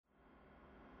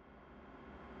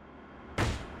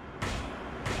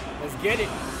Let's get it.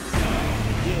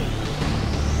 Yeah.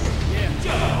 Yeah.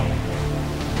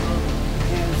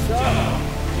 Hands up.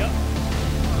 Yep.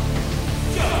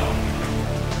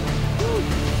 Woo.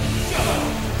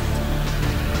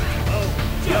 Oh.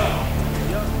 Yup.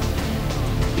 Yup.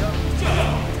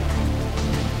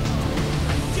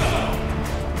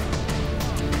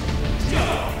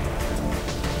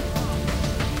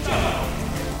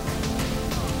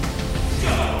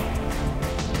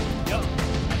 Yup.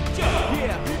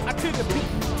 I to the beat.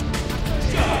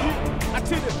 I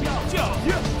to the beat.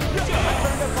 I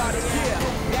turn the body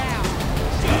down.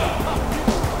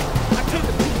 I to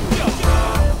the beat.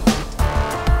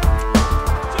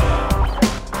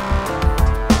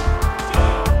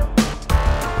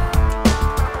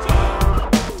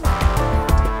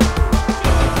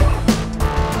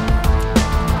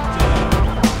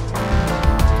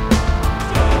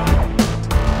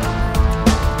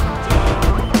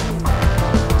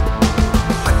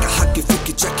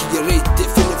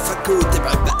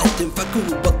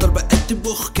 وبطل بقى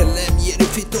تبخ كلام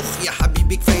يقرف يطخ يا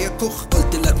حبيبي كفايه كخ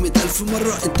قلت لك 100,000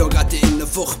 مره انت وجعت ان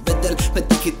فخ بدل ما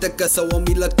اديك التكه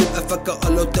صواميلك تبقى فكه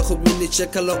لو تاخد مني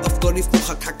تشكه لو افكاري في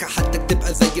مخك حكه حتى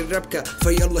تبقى زي الربكه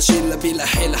فيلا شيله بلا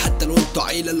حيله حتى لو انتوا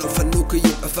عيله لو فنوك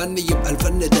يبقى فن يبقى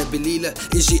الفن ده بليله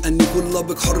يجي ان يكون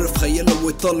لابق حر في خياله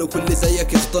ويطل وكل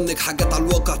زيك يخطنك حاجات على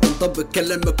الواقع تنطبق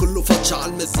كلام كله فتش على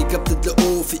المزيكا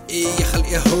بتدلقوه في ايه يا خلق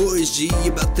يا هو يجي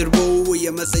يبقى تربو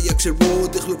ويا ما زيك شربو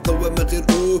دخلوا بطوامه غير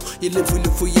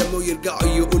يلفوا ياما ويرجعوا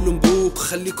يقولوا مبوك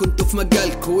خليكوا انتوا في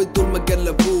مجالكوا ادوا المجال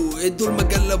لابوه ادوا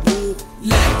المجال لابوه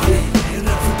لكن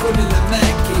الراب في كل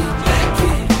الاماكن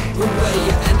لكن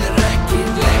جوايا انا راكن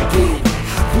لكن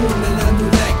حكون انا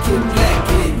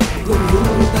لكن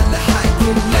جمهور ده اللي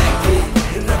حاكم لكن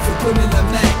الراب في كل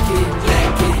الاماكن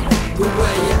لكن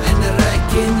جوايا انا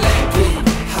راكن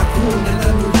لكن حكون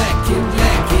انا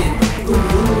لكن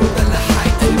جمهور ده اللي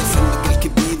حاكم في المجال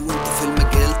كبير وانت في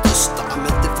المجال طشت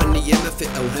عملت فن ياما في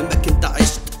اوهامك انت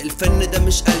عشت الفن ده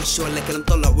مش قلش ولا كلام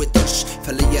طلع وطرش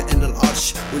فليا انا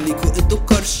العرش وليكوا انتوا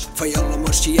كرش فيلا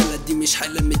مارش يلا دي مش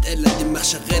حالة متقلة دماغ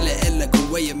شغالة الا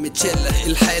جوايا متشالة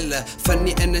الحالة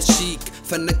فني انا شيك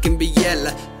فنك كان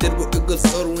بيالة تروق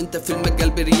الجزار وانت في المجال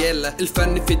بريالة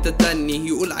الفن في تدني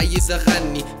يقول عايز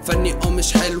اغني فني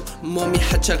مش حلو مامي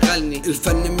هتشغلني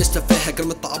الفن مش تفاهة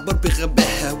كلمة تعبر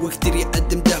بغباها وكتير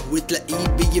يقدم ده وتلاقيه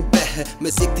بيباها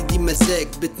مزيكتي دي مزاج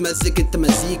بتمزج انت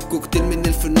مزيج وكتير من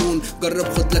الفنون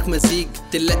جرب خد لك مزيج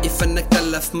تلاقي فنك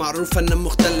تلف معروف فن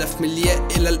مختلف من الياء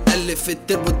الى الالف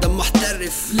التربو ده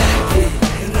محترف لكن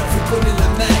الراب في كل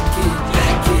الاماكن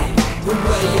لكن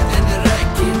جوايا انا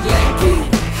راكن لكن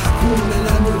حكون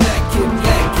انا لكن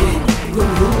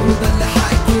جمهور ده اللي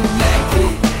حاكم لكن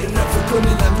الراب في كل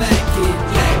الاماكن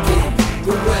لكن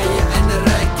جوايا انا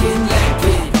راكن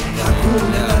لكن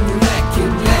حكون انا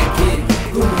لكن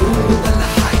جمهور ده اللي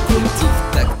حاكم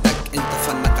تيك تاك تاك انت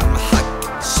فنك على المحك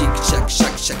شيك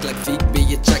شك شكلك فيك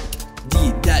بيتشك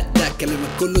دي ده كلامك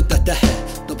كله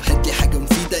تهه طب هاتلي حاجه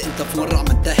مفيده انت في مره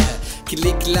عملتها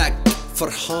كليك لاك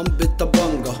فرحان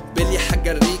بالطبنجة بلي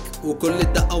حاجة ريك وكل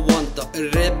ده أونطة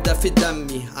الراب ده في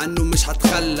دمي عنه مش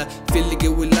هتخلى في اللي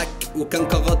جوي لك وكان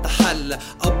كغطى حلة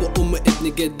أب أم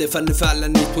ابن جد فن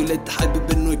فعلا يتولد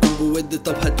حابب انه يكون بود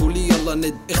طب هاتولي يلا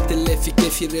ند اختلافي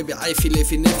كافي رابي عافي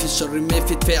لافي نافي الشر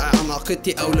مافي دفاعي عن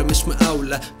عقيدتي أولى مش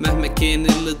مقاولة مهما كان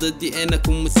اللي ضدي أنا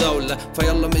أكون مزاولة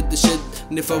فيلا مد شد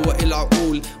نفوق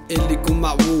العقول اللي يكون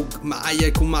معوج معايا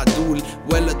يكون معدول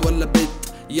ولد ولا بنت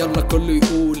يلا كله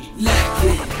يقول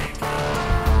لكن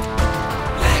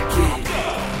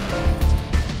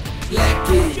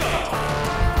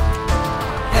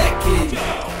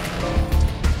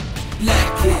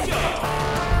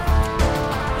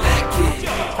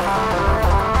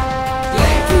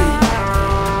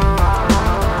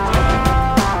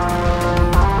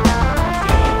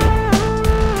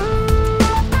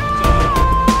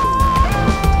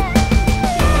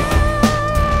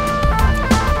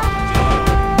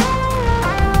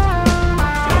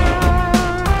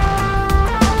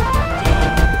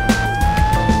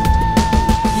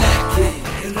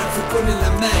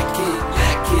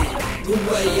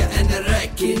جوايا انا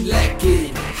راكن لكن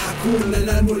حكون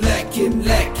انا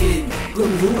لكن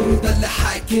جمهور ده اللي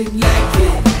حاكم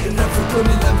لكن الراب في كل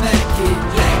الاماكن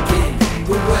لكن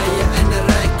جوايا انا